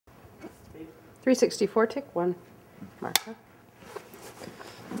364, take 1. Martha.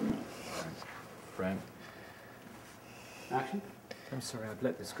 Frank. Action. I'm sorry, I've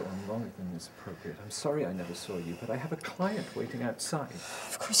let this go on longer than is appropriate. I'm sorry I never saw you, but I have a client waiting outside.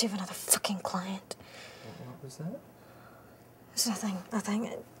 Of course you have another fucking client. What was that? It's nothing, nothing.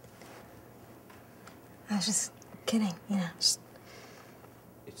 I was just kidding, you know. Just...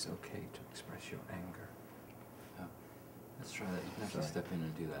 It's okay to express your anger. Oh. Let's try that. You can actually step in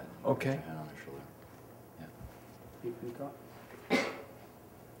and do that. Okay. Put your hand on their shoulder. Yeah. You can talk.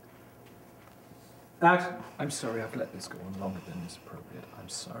 Action. I'm sorry, I've let this go on longer than is appropriate. I'm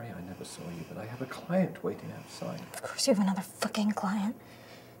sorry I never saw you, but I have a client waiting outside. Of course you have another fucking client.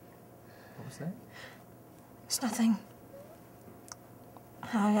 What was that? It's nothing.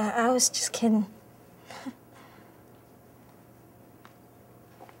 I was just kidding.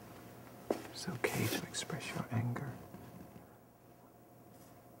 It's okay to express your anger.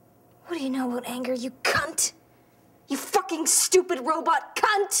 What do you know about anger, you cunt? You fucking stupid robot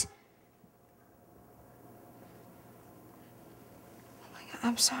cunt! Oh my God,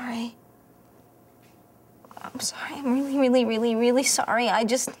 I'm sorry. I'm sorry. I'm really, really, really, really sorry. I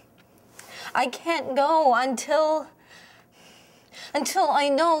can't go until I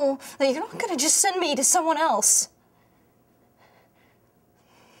know that you're not gonna just send me to someone else.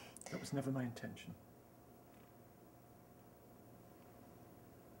 That was never my intention.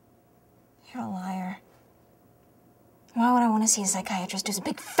 You're a liar. Why would I want to see a psychiatrist who's a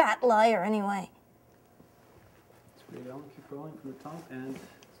big fat liar anyway? It's pretty going. Keep rolling from the top and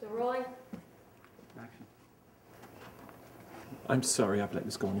Still rolling. action. I'm sorry I've let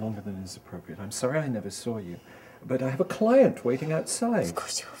this go on longer than is appropriate. I'm sorry I never saw you, but I have a client waiting outside. Of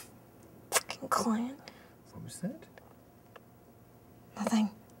course you have a fucking client. What was that?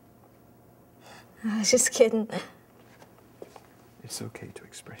 Nothing. I was just kidding. It's okay to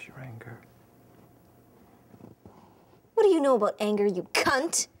express your anger. What do you know about anger, you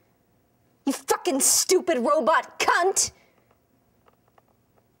cunt? You fucking stupid robot cunt!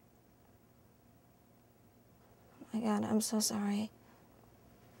 Oh my God, I'm so sorry.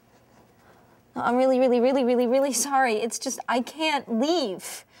 No, I'm really, really, really, really, really sorry. It's just I can't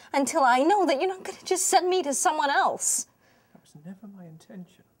leave until I know that you're not gonna just send me to someone else. That was never my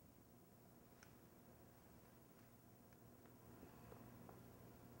intention.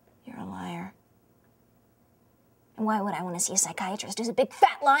 You're a liar. And why would I want to see a psychiatrist who's a big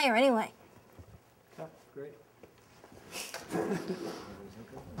fat liar anyway? Yeah, great.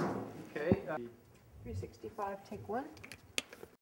 Okay. 365, take 1.